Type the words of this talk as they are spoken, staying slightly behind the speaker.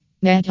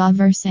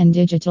Metaverse and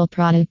digital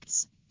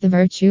products. The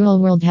virtual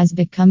world has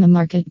become a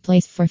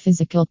marketplace for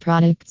physical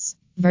products.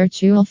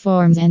 Virtual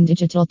forms and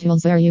digital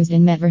tools are used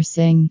in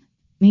metaversing.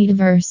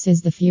 Metaverse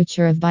is the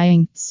future of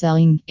buying,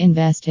 selling,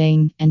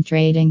 investing, and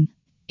trading.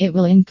 It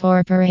will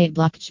incorporate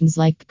blockchains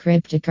like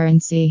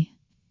cryptocurrency.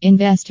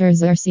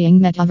 Investors are seeing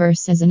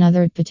Metaverse as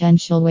another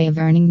potential way of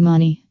earning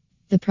money.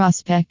 The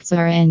prospects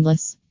are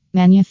endless.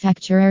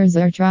 Manufacturers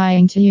are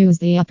trying to use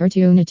the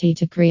opportunity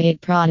to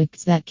create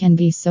products that can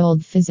be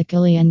sold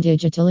physically and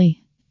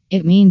digitally.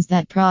 It means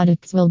that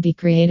products will be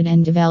created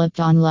and developed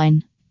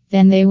online.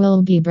 Then they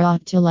will be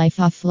brought to life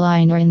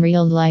offline or in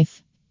real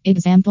life.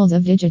 Examples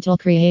of digital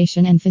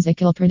creation and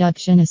physical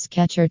production: a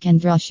sketcher can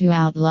draw shoe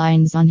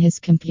outlines on his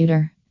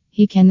computer.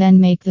 He can then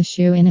make the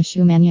shoe in a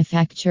shoe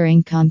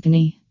manufacturing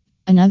company.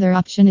 Another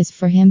option is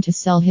for him to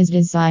sell his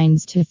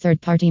designs to a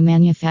third-party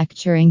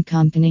manufacturing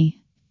company.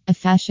 A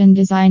fashion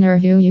designer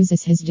who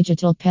uses his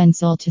digital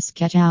pencil to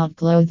sketch out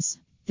clothes.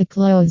 The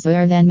clothes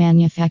are then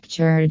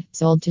manufactured,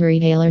 sold to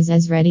retailers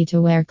as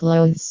ready-to-wear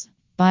clothes.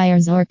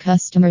 Buyers or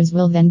customers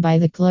will then buy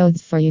the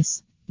clothes for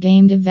use.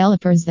 Game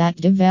developers that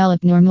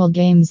develop normal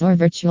games or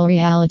virtual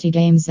reality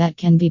games that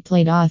can be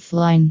played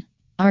offline.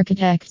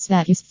 Architects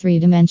that use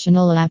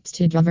three-dimensional apps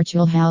to draw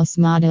virtual house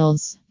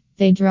models.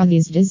 They draw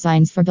these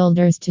designs for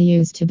builders to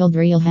use to build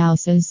real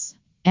houses.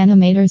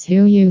 Animators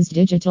who use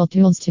digital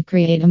tools to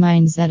create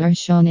mines that are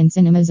shown in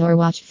cinemas or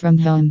watched from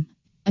home.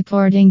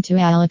 According to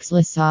Alex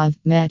Lisov,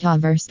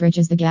 Metaverse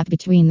bridges the gap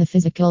between the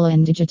physical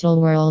and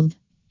digital world.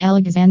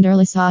 Alexander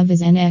Lisov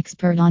is an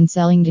expert on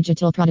selling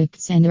digital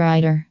products and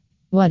writer.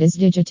 What is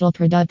digital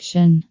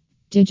production?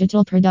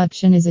 Digital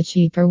production is a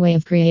cheaper way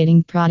of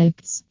creating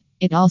products.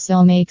 It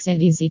also makes it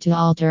easy to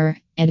alter,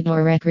 edit,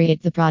 or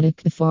recreate the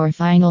product before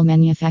final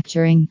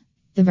manufacturing.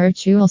 The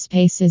virtual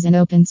space is an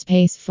open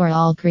space for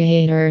all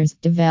creators,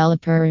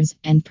 developers,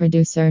 and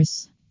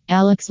producers.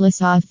 Alex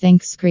Lisov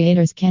thinks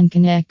creators can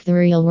connect the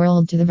real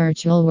world to the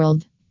virtual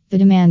world. The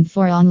demand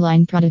for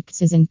online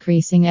products is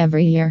increasing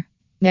every year.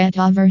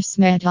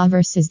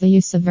 Metaverse is the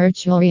use of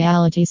virtual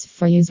realities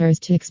for users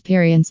to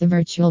experience the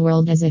virtual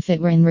world as if it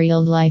were in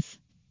real life.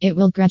 It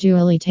will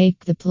gradually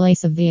take the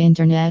place of the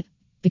internet.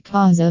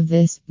 Because of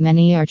this,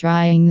 many are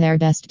trying their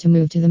best to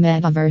move to the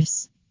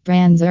metaverse.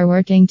 Brands are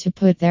working to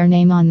put their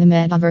name on the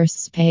metaverse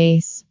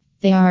space.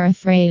 They are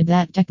afraid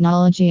that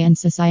technology and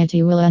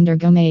society will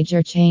undergo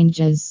major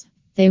changes.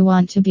 They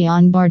want to be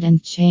on board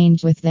and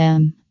change with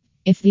them.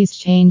 If these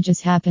changes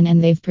happen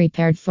and they've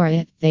prepared for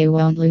it, they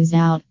won't lose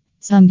out.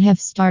 Some have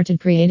started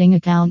creating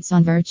accounts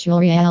on virtual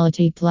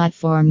reality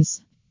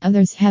platforms.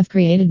 Others have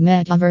created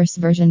metaverse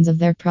versions of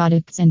their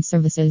products and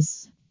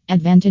services.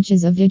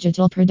 Advantages of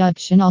digital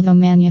production. Although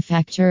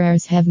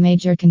manufacturers have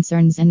major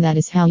concerns, and that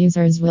is how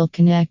users will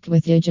connect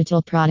with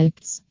digital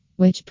products.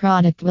 Which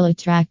product will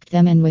attract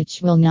them and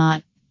which will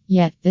not.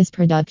 Yet, this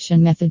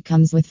production method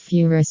comes with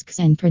few risks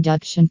and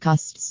production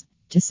costs.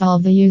 To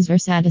solve the user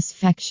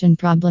satisfaction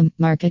problem,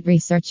 market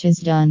research is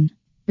done.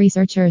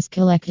 Researchers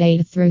collect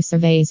data through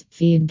surveys,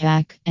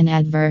 feedback, and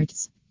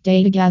adverts.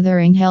 Data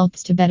gathering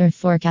helps to better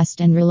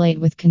forecast and relate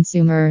with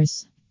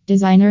consumers.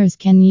 Designers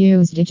can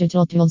use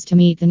digital tools to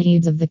meet the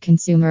needs of the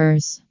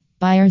consumers.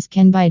 Buyers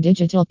can buy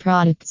digital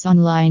products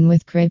online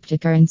with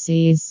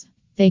cryptocurrencies.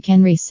 They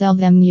can resell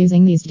them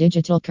using these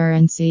digital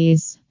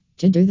currencies.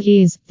 To do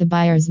these, the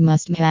buyers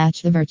must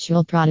match the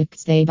virtual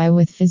products they buy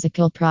with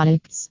physical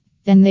products.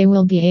 Then they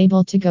will be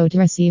able to go to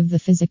receive the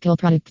physical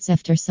products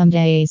after some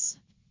days.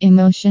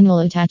 Emotional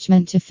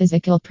attachment to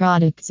physical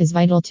products is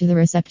vital to the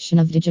reception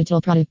of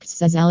digital products,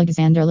 says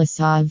Alexander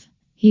Lisov.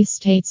 He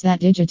states that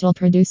digital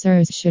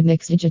producers should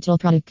mix digital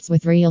products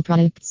with real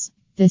products.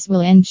 This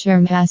will ensure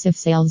massive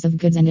sales of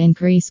goods and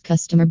increase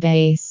customer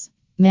base.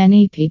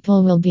 Many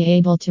people will be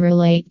able to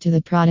relate to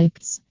the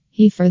products.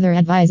 He further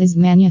advises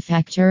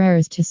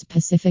manufacturers to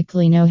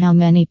specifically know how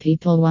many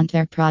people want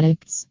their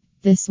products.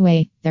 This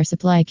way, their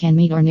supply can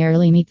meet or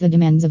nearly meet the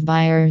demands of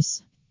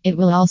buyers. It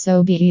will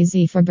also be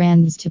easy for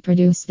brands to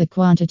produce the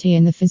quantity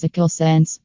in the physical sense.